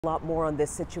A lot more on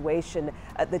this situation.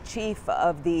 The chief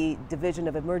of the Division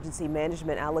of Emergency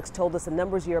Management, Alex, told us the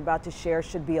numbers you're about to share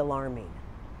should be alarming.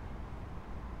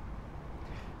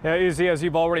 Yeah, Izzy, as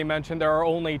you've already mentioned, there are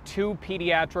only 2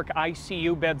 pediatric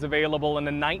ICU beds available in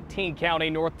the 19-county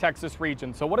North Texas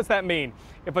region. So what does that mean?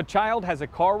 If a child has a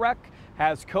car wreck,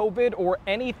 has COVID, or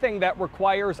anything that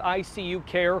requires ICU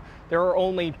care, there are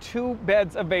only 2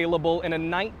 beds available in a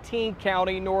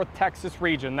 19-county North Texas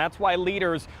region. That's why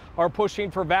leaders are pushing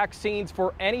for vaccines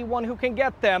for anyone who can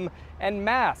get them and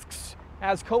masks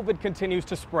as COVID continues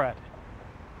to spread.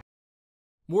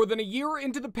 More than a year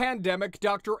into the pandemic,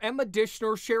 Dr. Emma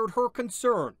Dishner shared her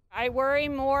concern. I worry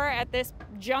more at this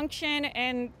junction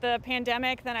in the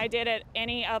pandemic than I did at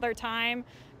any other time.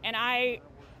 And I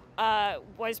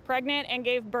was pregnant and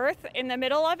gave birth in the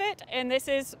middle of it, and this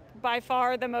is by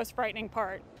far the most frightening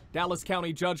part. Dallas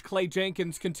County Judge Clay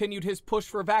Jenkins continued his push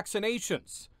for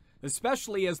vaccinations,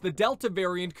 especially as the Delta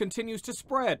variant continues to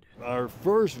spread. Our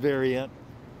first variant,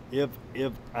 if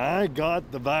I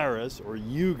got the virus or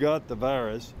you got the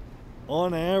virus,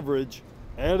 on average,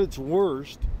 at its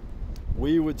worst,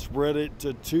 we would spread it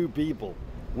to 2 people.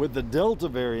 With the Delta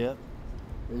variant,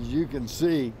 as you can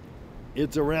see,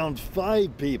 it's around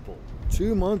 5 people.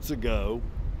 2 months ago,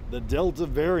 the Delta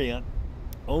variant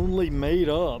only made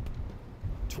up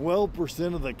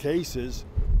 12% of the cases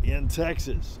in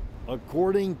Texas.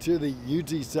 According to the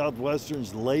UT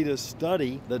Southwestern's latest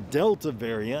study, the Delta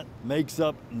variant makes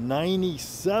up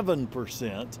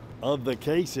 97% of the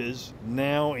cases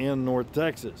now in North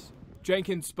Texas.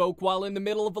 Jenkins spoke while in the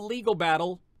middle of a legal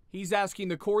battle. He's asking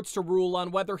the courts to rule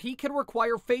on whether he can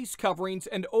require face coverings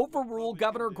and overrule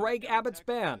Governor Greg Abbott's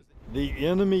ban. The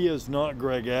enemy is not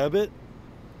Greg Abbott.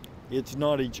 It's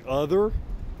not each other.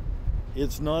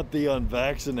 It's not the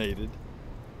unvaccinated.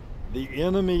 The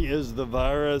enemy is the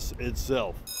virus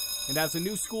itself. And as the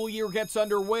new school year gets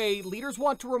underway, leaders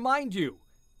want to remind you,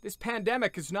 this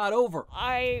pandemic is not over.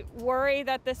 I worry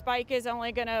that the spike is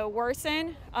only going to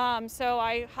worsen, so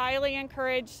I highly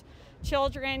encourage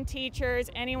children, teachers,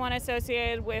 anyone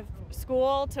associated with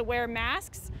school to wear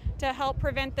masks to help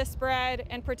prevent the spread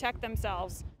and protect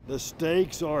themselves. The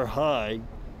stakes are high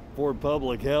for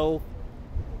public health,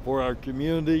 for our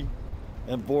community,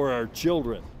 and for our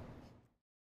children.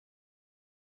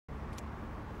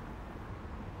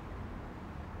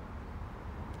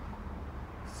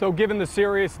 So given the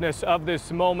seriousness of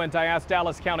this moment, I asked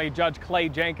Dallas County Judge Clay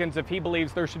Jenkins if he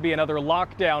believes there should be another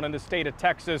lockdown in the state of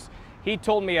Texas. He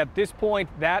told me at this point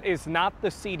that is not the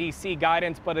CDC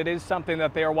guidance, but it is something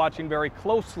that they are watching very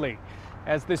closely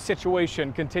as this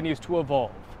situation continues to evolve.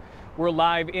 We're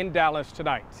live in Dallas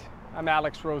tonight. I'm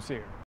Alex Rosier.